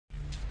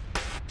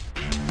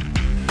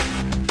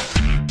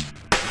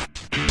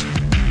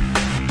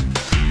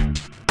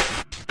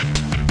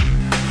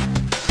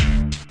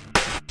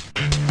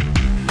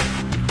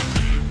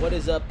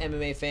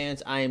MMA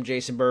fans? I am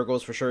Jason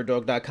Burgos for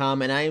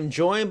Sherdog.com, and I am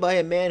joined by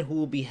a man who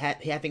will be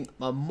having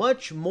a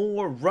much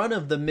more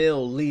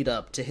run-of-the-mill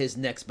lead-up to his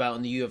next bout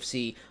in the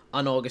UFC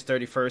on August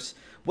 31st.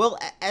 Well,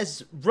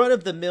 as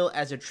run-of-the-mill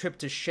as a trip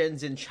to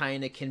Shenzhen,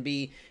 China can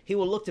be, he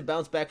will look to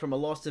bounce back from a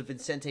loss to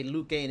Vincente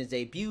Luque in his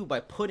debut by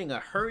putting a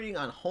hurting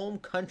on home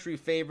country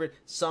favorite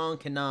Song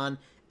Kenan,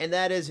 and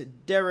that is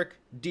Derrick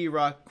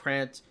D-Rock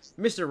Krantz.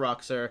 Mr.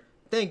 Rock, sir,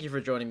 thank you for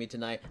joining me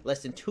tonight,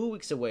 less than 2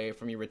 weeks away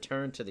from your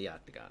return to the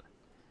Octagon.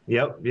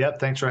 Yep.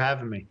 Thanks for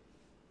having me.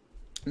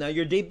 Now,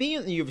 your debut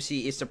in the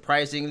UFC is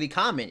surprisingly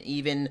common,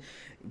 even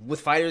with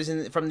fighters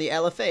from the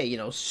LFA, you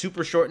know,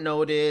 super short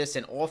notice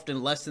and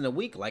often less than a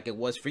week like it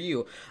was for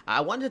you. I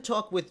wanted to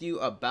talk with you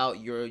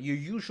about your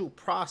usual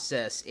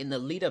process in the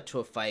lead up to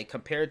a fight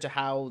compared to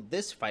how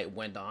this fight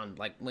went on,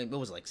 like, it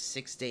was like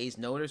 6 days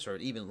notice or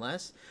even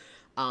less.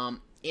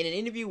 In an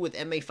interview with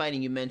MMA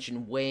Fighting, you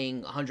mentioned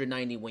weighing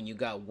 190 when you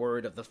got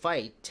word of the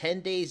fight,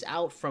 10 days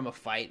out from a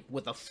fight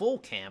with a full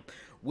camp,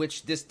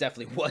 which this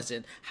definitely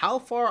wasn't. How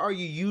far are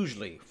you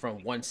usually from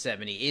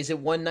 170? Is it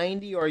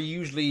 190 or are you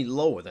usually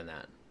lower than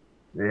that?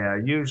 Yeah,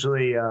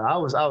 usually I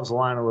was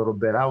lying a little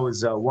bit. I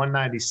was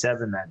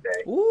 197 that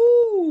day.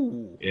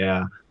 Ooh.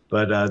 Yeah,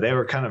 but they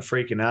were kind of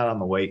freaking out on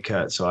the weight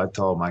cut, so I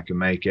told them I could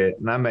make it,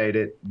 and I made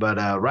it. But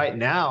right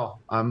now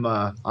I'm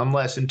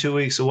less than 2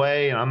 weeks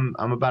away, and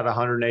I'm about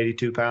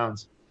 182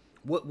 pounds.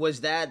 What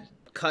was that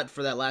cut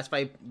for that last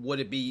fight? Would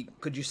it be?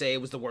 Could you say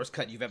it was the worst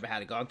cut you've ever had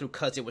to go through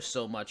because it was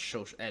so much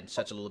and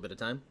such a little bit of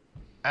time?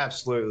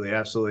 Absolutely.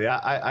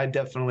 I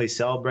definitely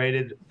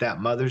celebrated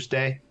that Mother's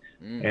Day,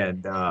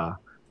 and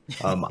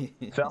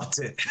felt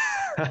it.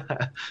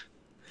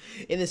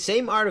 In the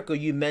same article,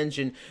 you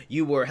mentioned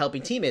you were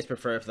helping teammates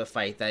prepare for the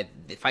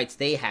fights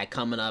they had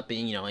coming up,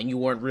 and you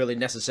weren't really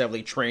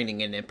necessarily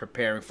training and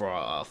preparing for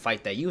a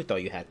fight that you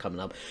thought you had coming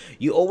up.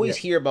 You always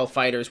hear about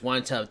fighters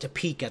wanting to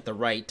peak at the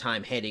right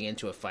time heading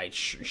into a fight,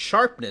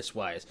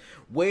 sharpness-wise.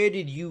 Where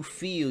did you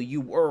feel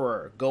you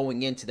were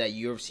going into that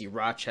UFC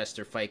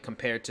Rochester fight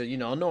compared to, a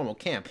normal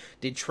camp?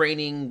 Did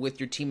training with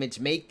your teammates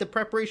make the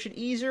preparation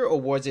easier, or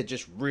was it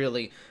just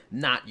really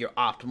not your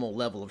optimal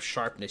level of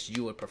sharpness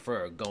you would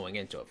prefer going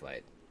into a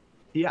fight?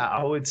 Yeah,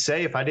 I would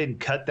say if I didn't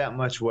cut that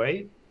much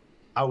weight,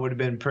 I would have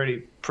been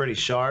pretty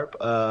sharp.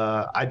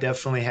 I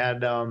definitely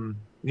had a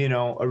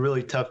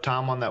really tough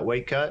time on that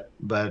weight cut,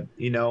 but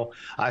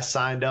I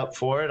signed up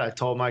for it. I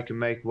told them I could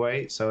make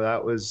weight, so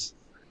that was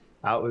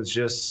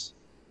just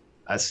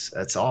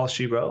that's all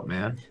she wrote,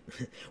 man.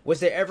 Was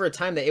there ever a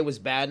time that it was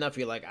bad enough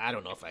you're like, I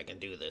don't know if I can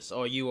do this,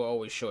 or you were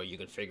always sure you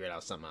could figure it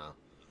out somehow?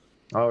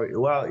 Oh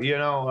well,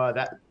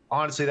 that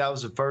honestly, that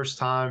was the first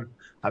time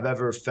I've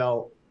ever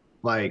felt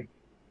like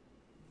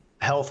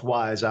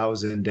health-wise I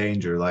was in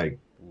danger. Like,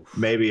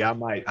 maybe I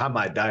might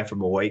die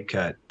from a weight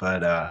cut,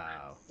 but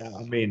Wow.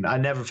 I mean, I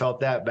never felt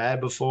that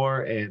bad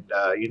before, and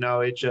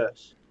it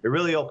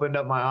really opened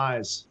up my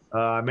eyes.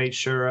 I made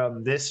sure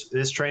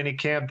this training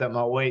camp that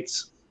my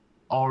weight's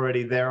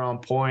already there on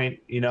point.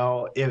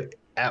 If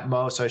at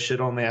most I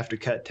should only have to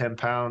cut 10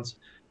 pounds,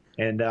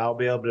 and I'll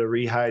be able to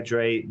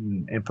rehydrate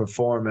and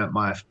perform at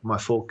my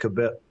full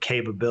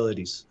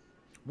capabilities.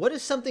 What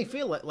does something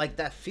feel like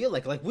that feel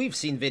like? Like, we've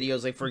seen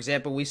videos, like, for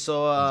example, we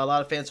saw a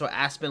lot of fans saw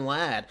Aspen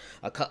Ladd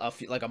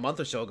like a month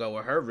or so ago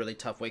with her really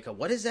tough weight cut.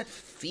 What does that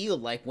feel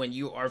like when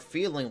you are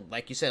feeling,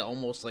 like you said,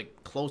 almost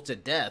like close to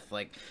death?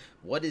 Like,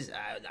 what is,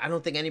 I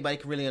don't think anybody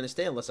can really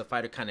understand unless a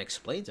fighter kind of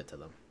explains it to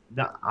them.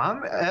 No,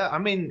 I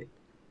mean,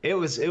 it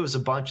was a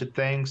bunch of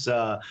things.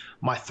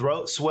 My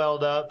throat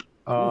swelled up.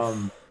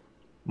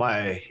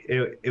 I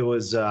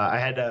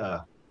had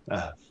a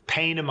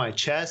pain in my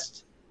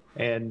chest,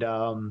 and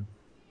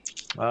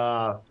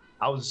I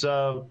was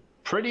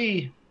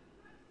pretty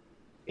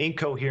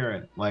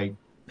incoherent. Like,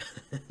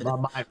 my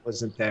mind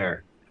wasn't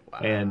there. Wow.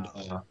 And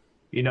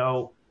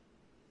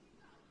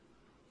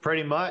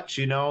pretty much,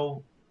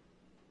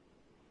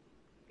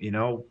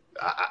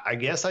 I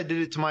guess I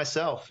did it to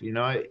myself.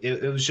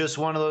 It was just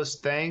one of those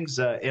things.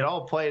 It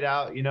all played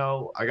out.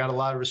 I got a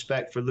lot of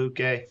respect for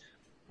Luque.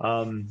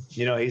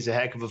 He's a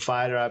heck of a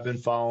fighter. I've been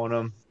following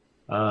him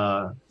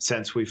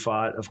since we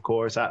fought, of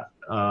course. But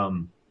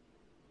I'm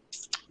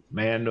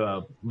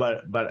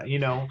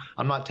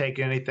not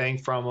taking anything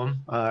from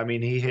him. I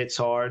mean, he hits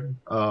hard.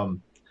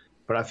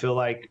 But I feel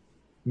like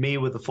me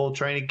with a full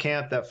training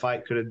camp, that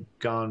fight could have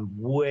gone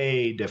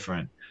way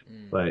different.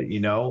 But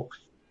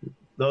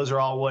those are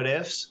all what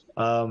ifs.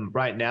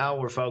 Right now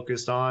we're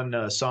focused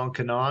on Song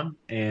Kenan,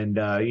 and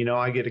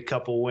I get a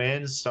couple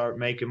wins, start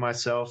making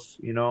myself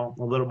a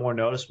little more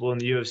noticeable in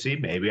the UFC.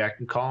 Maybe I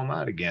can call him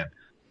out again.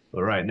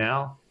 But right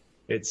now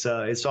it's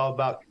all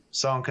about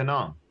Song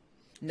Kenan.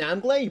 Now,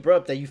 I'm glad you brought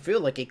up that you feel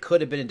like it could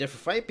have been a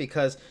different fight,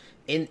 because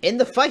in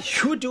the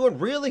fight you were doing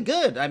really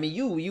good. I mean,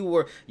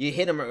 you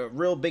hit him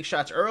real big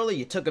shots early,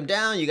 you took him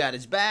down, you got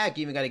his back,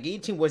 you even got a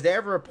guillotine. Was there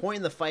ever a point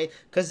in the fight,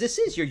 because this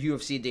is your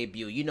UFC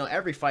debut,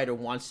 every fighter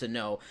wants to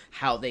know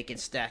how they can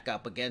stack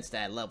up against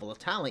that level of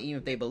talent, even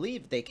if they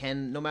believe they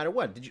can no matter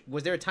what.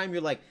 Was there a time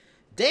you're like,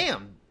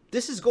 damn,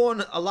 this is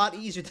going a lot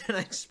easier than I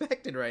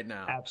expected right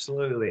now.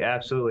 Absolutely,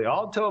 absolutely.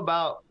 All until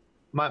about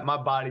my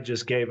body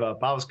just gave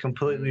up. I was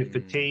completely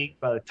fatigued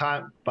by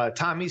the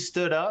time he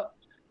stood up.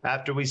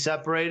 After we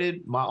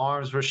separated, my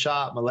arms were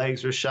shot, my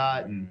legs were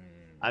shot, and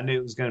I knew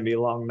it was going to be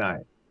a long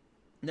night.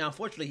 Now,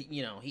 unfortunately,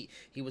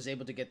 he was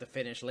able to get the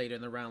finish later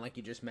in the round, like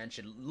you just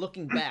mentioned.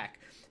 Looking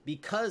back,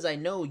 because I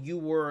know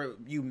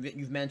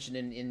you've mentioned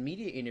in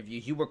media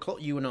interviews you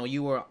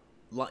were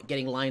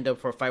getting lined up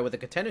for a fight with the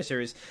Contender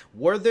Series.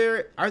 Are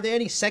there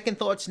any second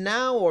thoughts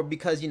now, or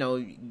because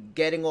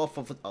getting off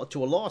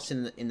to a loss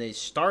in the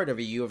start of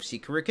a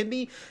UFC career can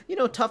be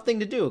tough thing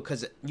to do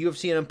because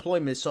UFC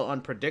unemployment is so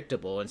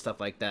unpredictable and stuff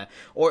like that?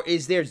 Or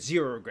is there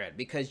zero regret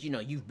because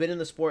you've been in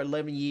the sport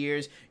 11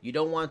 years, you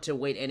don't want to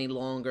wait any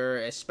longer,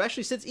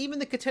 especially since even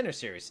the Contender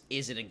Series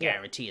isn't a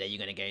guarantee that you're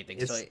going to get anything.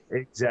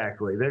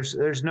 Exactly.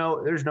 There's no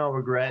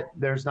regret.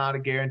 There's not a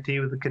guarantee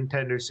with the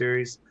Contender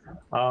Series.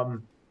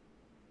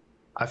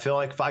 I feel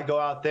like if I go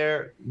out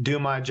there, do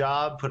my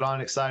job, put on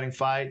exciting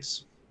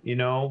fights,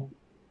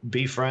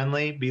 be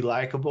friendly, be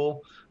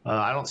likable,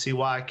 I don't see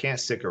why I can't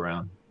stick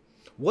around.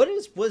 What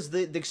was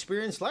the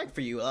experience like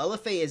for you?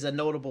 LFA is a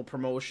notable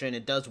promotion.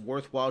 It does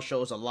worthwhile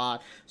shows a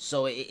lot,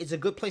 so it's a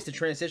good place to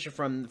transition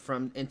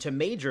from into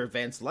major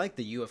events like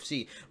the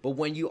UFC. But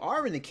when you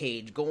are in the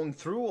cage, going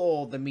through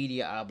all the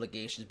media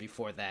obligations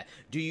before that,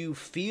 do you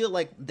feel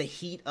like the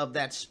heat of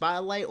that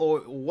spotlight,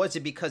 or was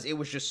it because it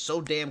was just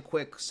so damn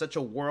quick, such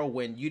a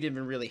whirlwind, you didn't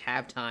even really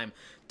have time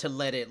to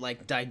let it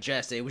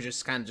digest? It was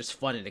just kind of just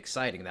fun and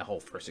exciting, that whole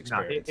first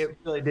experience. No, it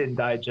really didn't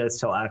digest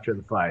till after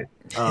the fight.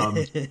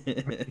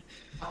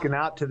 Walking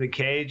out to the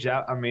cage,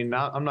 I'm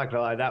not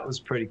gonna lie, that was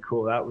pretty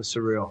cool. That was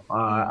surreal.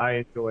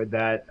 I enjoyed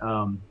that,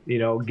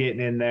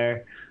 getting in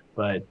there,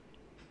 but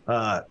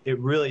it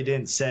really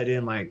didn't set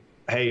in like,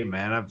 hey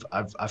man,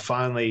 I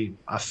finally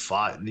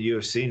fought in the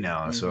UFC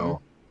now.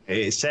 So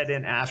it set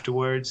in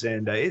afterwards,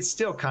 and it's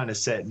still kind of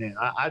setting in.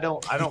 I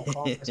don't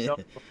call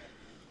myself,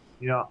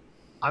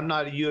 I'm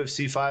not a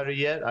UFC fighter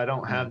yet. I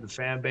don't have the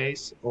fan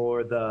base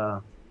or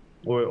the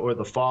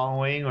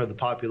following or the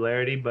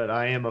popularity, but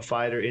I am a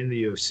fighter in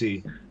the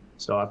UFC.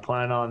 So I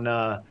plan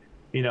on,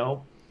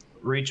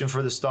 reaching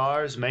for the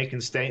stars,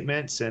 making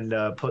statements, and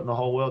putting the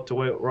whole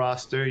welterweight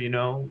roster,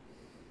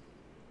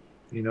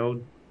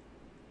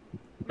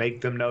 make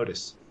them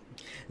notice.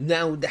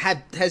 Now,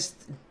 has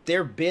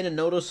there been a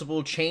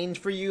noticeable change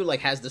for you? Like,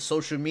 has the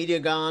social media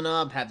gone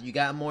up? Have you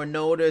got more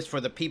notice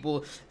for the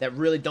people that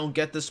really don't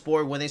get the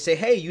sport? When they say,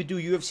 hey, you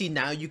do UFC,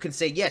 now you can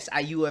say, yes,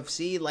 I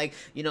UFC.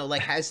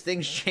 Has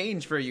things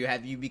changed for you?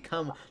 Have you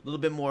become a little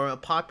bit more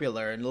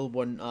popular and a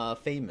little more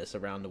famous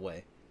around the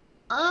way?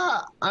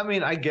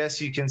 I guess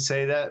you can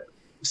say that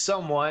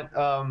somewhat.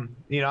 I'm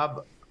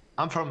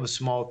from a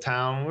small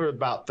town. We're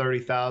about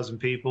 30,000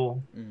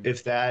 people,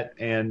 if that.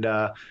 And,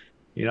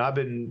 I've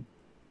been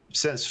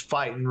since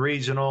fighting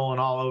regional and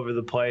all over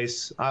the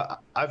place.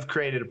 I've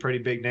created a pretty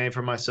big name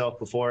for myself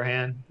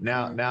beforehand.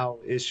 Now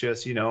it's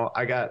just,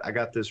 I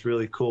got this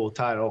really cool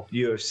title,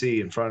 UFC,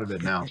 in front of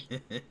it now.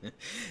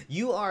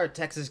 You are a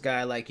Texas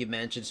guy, like you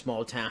mentioned,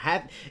 small town.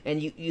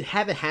 You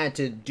haven't had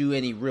to do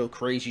any real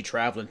crazy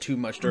traveling too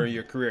much during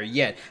your career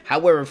yet.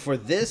 However, for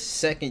this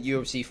second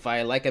UFC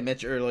fight, like I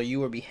mentioned earlier, you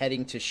will be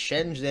heading to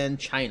Shenzhen,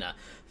 China,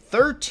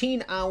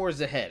 13 hours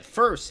ahead.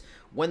 First,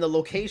 when the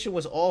location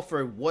was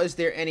offered, was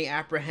there any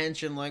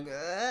apprehension, like,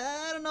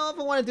 I don't know if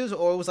I want to do this,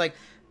 or it was like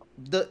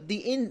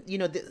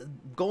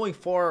going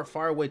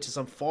far away to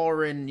some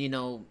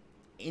foreign,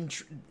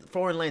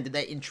 foreign land, did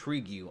that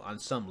intrigue you on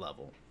some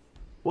level?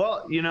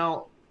 Well,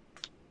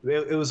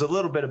 it was a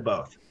little bit of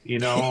both.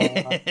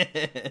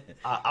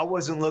 I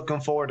wasn't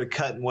looking forward to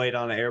cutting weight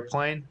on an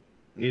airplane,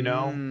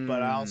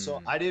 but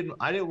I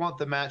didn't want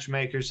the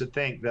matchmakers to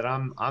think that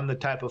I'm the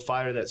type of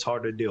fighter that's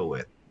hard to deal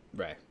with.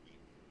 Right.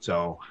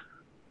 So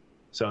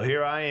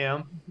here I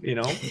am,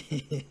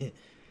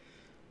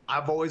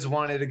 I've always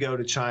wanted to go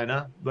to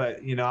China,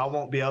 but, I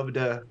won't be able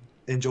to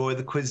enjoy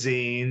the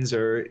cuisines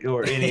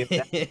or any of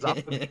that, 'cause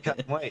I'm going to be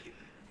cutting weight.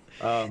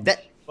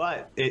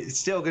 But it's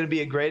still going to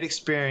be a great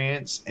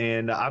experience,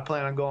 and I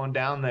plan on going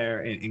down there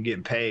and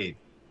getting paid.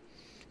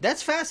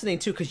 That's fascinating,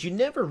 too, because you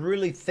never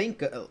really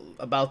think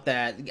about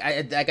that.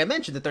 Like I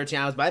mentioned, the 13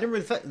 hours, but I didn't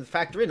really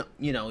factor in,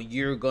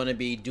 you're going to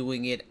be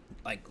doing it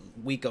like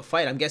week of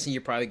fight. I'm guessing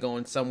you're probably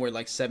going somewhere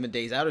like 7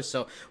 days out or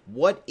so.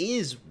 What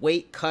is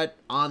weight cut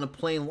on a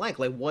plane like?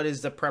 Like, what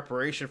is the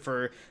preparation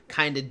for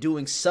kind of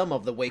doing some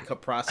of the weight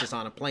cut process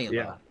on a plane?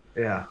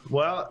 Yeah.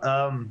 Well,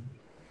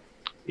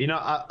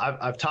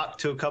 I've talked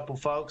to a couple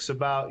folks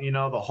about,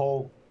 the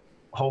whole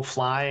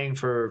flying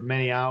for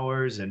many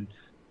hours, and,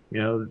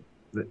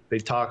 they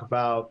talk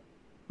about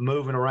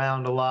moving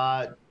around a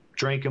lot,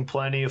 drinking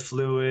plenty of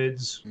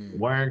fluids,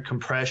 wearing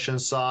compression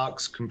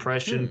socks,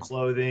 compression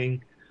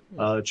clothing,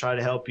 try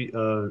to help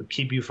you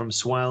keep you from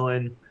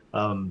swelling,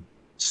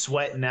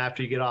 sweating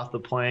after you get off the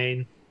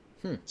plane.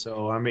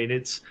 So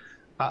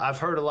I've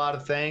heard a lot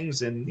of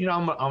things, and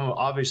I'm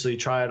obviously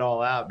try it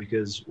all out,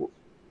 because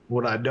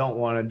what I don't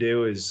want to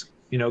do is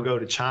go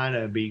to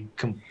China and be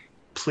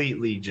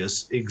completely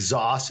just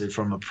exhausted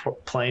from a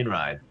plane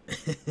ride.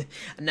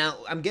 Now,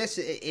 I'm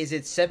guessing, is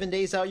it 7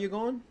 days out you're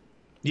going?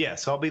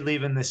 Yes, I'll be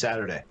leaving this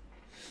Saturday.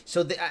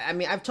 So, I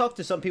mean, I've talked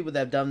to some people that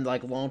have done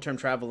like long-term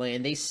traveling,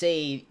 and they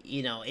say,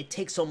 it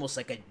takes almost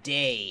like a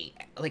day.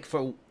 Like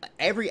for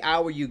every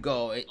hour you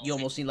go, you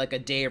almost need like a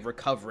day of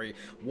recovery.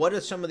 What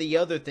are some of the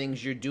other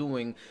things you're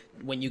doing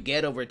when you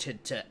get over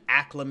to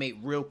acclimate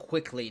real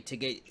quickly, to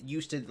get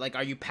used to, like,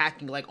 are you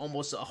packing like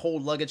almost a whole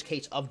luggage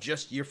case of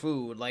just your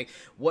food? Like,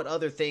 what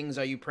other things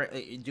are you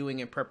doing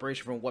in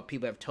preparation from what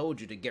people have told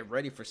you to get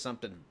ready for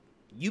something?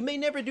 You may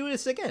never do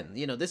this again.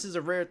 This is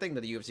a rare thing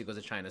that the UFC goes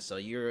to China, so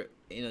you're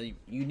in a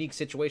unique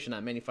situation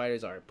not many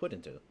fighters are put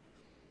into.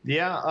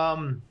 Yeah,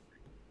 I'm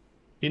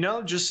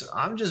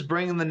just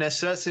bringing the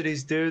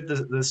necessities, dude.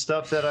 The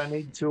stuff that I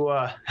need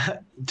to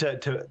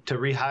to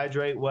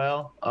rehydrate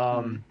well.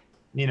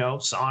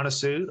 Sauna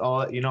suit,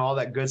 all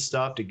that good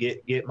stuff to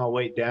get my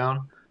weight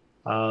down.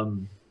 I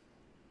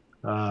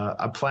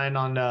plan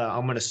on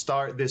I'm going to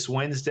start this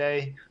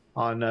Wednesday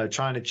on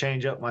trying to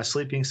change up my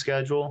sleeping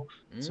schedule.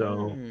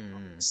 So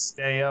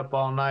stay up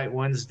all night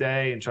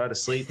Wednesday and try to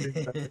sleep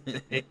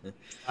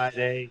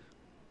Friday.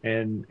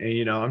 And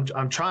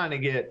I'm trying to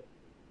get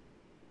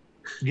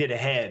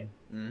ahead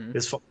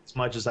as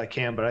much as I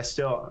can, but I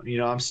still,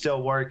 I'm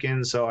still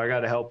working, so I got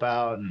to help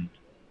out.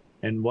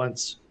 And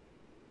once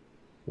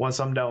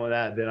I'm done with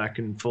that, then I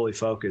can fully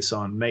focus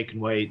on making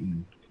weight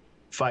and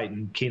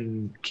fighting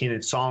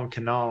Keenan Song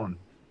Kanon.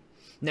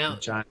 Now,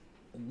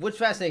 what's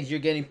fascinating is you're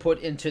getting put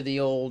into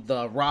the old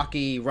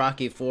Rocky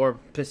IV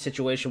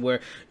situation where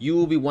you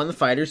will be one of the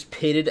fighters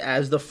pitted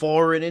as the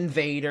foreign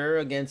invader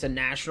against a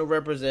national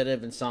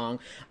representative in Song.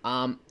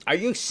 Are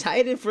you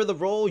excited for the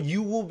role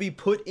you will be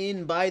put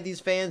in by these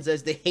fans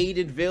as the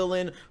hated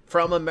villain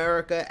from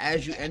America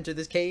as you enter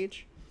this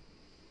cage?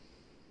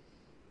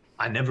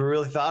 I never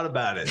really thought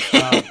about it.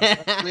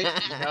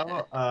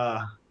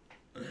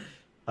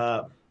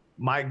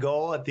 My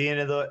goal at the end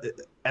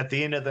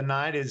of the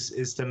night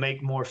is to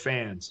make more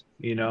fans,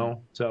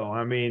 So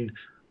I mean,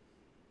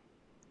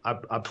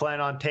 I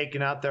plan on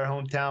taking out their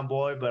hometown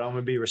boy, but I'm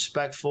gonna be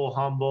respectful,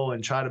 humble,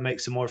 and try to make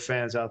some more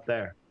fans out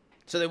there.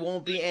 So there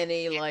won't be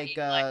any like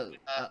a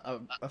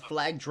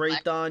flag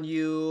draped on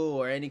you,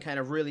 or any kind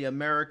of really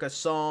America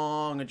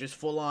song, or just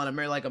full on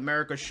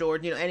America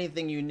short,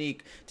 anything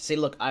unique to say,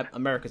 look,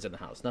 America's in the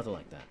house. Nothing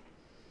like that.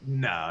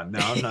 No, I'm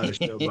not a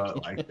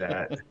showboat like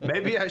that.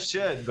 Maybe I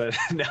should, but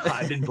no,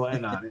 I didn't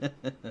plan on it.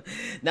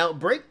 Now,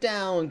 break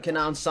down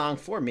Kanan's Song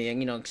for me,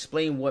 and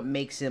explain what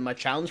makes him a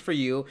challenge for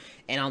you.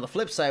 And on the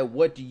flip side,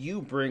 what do you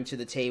bring to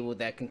the table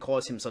that can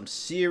cause him some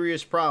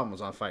serious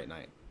problems on Fight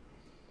Night?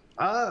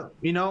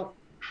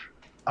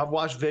 I've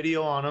watched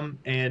video on him,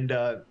 and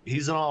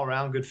he's an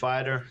all-around good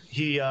fighter.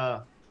 He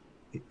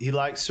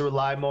likes to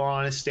rely more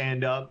on his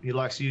stand-up. He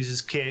likes to use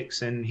his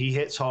kicks, and he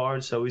hits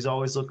hard, so he's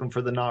always looking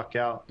for the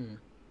knockout.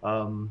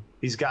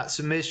 He's got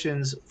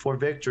submissions for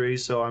victory,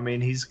 so I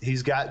mean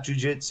he's got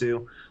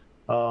jiu-jitsu.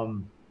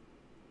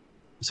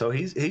 So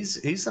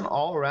he's an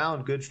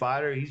all-around good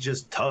fighter. He's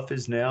just tough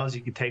as nails.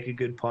 He can take a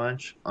good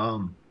punch.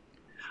 I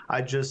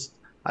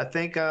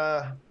think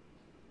I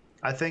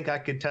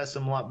could test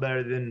him a lot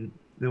better than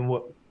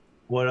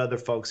what other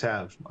folks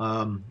have.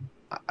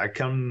 I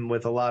come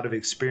with a lot of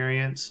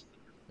experience.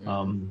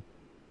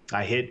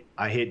 I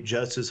hit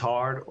just as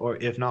hard, or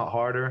if not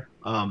harder.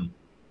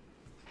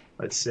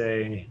 Let's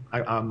say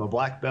I'm a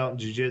black belt in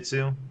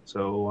jiu-jitsu,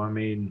 so I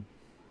mean,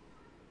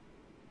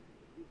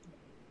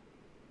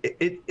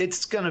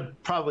 it's gonna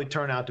probably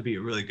turn out to be a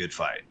really good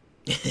fight.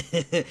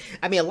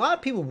 I mean, a lot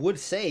of people would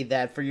say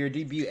that for your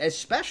debut,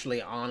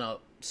 especially on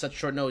such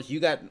short notice,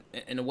 you got,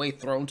 in a way,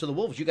 thrown to the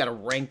wolves. You got a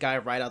ranked guy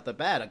right out the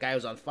bat, a guy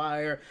who's on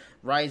fire,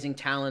 rising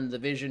talent in the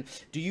division.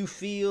 Do you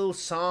feel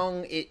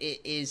Song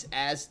is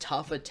as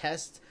tough a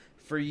test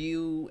for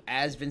you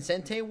as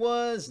Vincente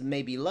was?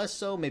 Maybe less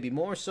so, maybe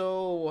more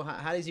so?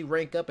 How does he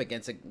rank up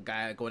against a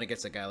guy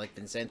like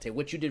Vincente,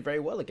 which you did very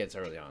well against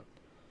early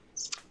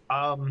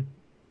on?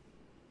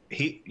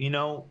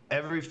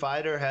 Every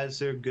fighter has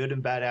their good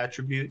and bad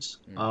attributes.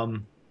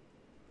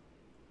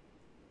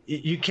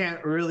 You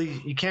can't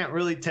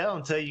really tell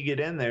until you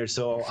get in there.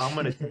 So I'm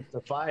going to take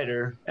the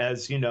fighter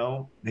as,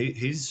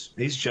 he's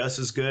just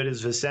as good as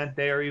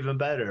Vincente or even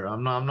better.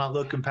 I'm not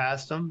looking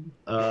past him.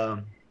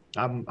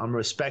 I'm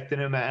respecting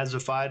him as a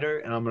fighter,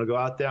 and I'm going to go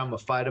out there. I'm going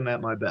to fight him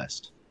at my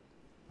best.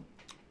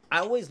 I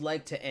always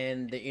like to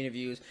end the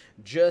interviews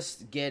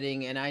just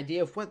getting an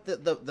idea of what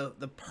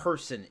the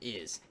person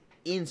is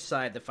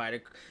inside the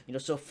fighter,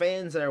 so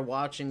fans that are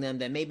watching them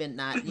that maybe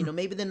not,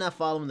 maybe they're not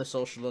following the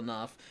social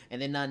enough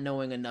and they're not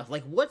knowing enough.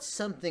 Like, what's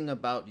something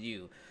about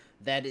you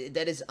that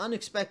is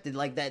unexpected,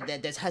 like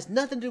that has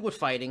nothing to do with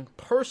fighting,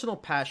 personal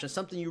passion,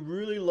 something you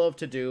really love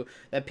to do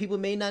that people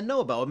may not know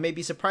about or may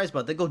be surprised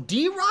about? They go,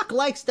 D-Rock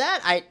likes that?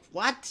 I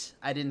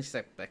didn't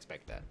expect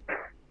that.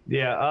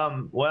 Yeah,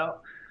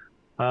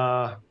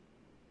 I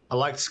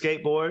like to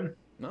skateboard.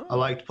 Oh. I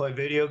like to play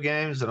video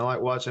games, and I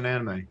like watching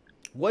anime.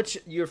 What's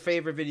your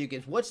favorite video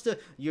games? What's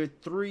your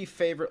 3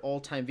 favorite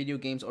all-time video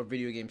games or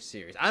video game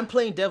series? I'm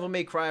playing Devil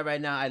May Cry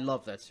right now. I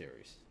love that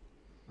series.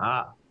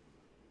 I've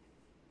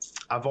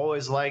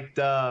always liked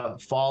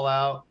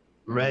Fallout,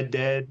 Red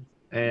Dead,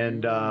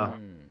 and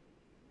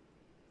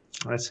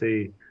let's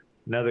see,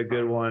 another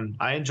good one.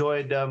 I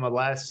enjoyed my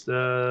last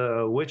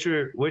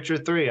Witcher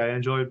 3. I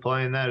enjoyed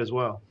playing that as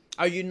well.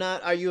 Are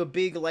you a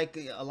big, like,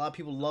 a lot of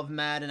people love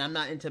Madden? I'm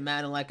not into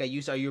Madden like I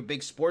used to. Are you a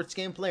big sports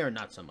game player or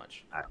not so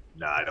much?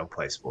 No, I don't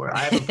play sports. I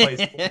haven't played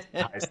sports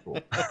in high school.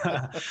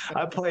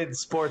 I played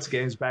sports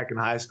games back in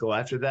high school.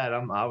 After that,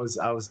 I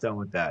was done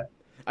with that.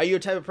 Are you a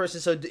type of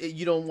person so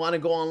you don't want to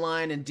go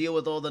online and deal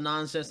with all the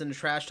nonsense and the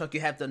trash talk? You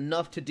have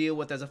enough to deal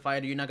with as a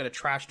fighter. You're not going to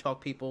trash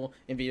talk people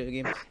in video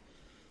games?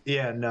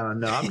 Yeah, no,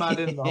 I'm not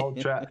into the whole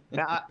trash.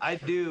 Now, I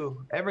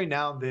do, every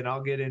now and then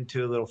I'll get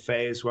into a little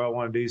phase where I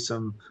want to do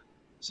some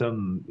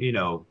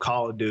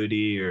Call of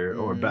Duty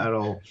or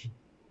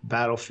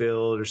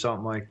Battlefield or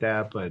something like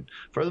that. But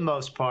for the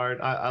most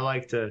part, I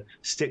like to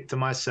stick to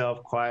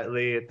myself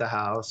quietly at the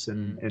house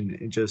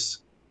and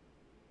just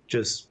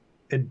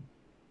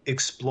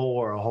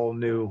explore a whole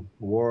new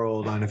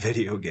world on a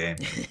video game.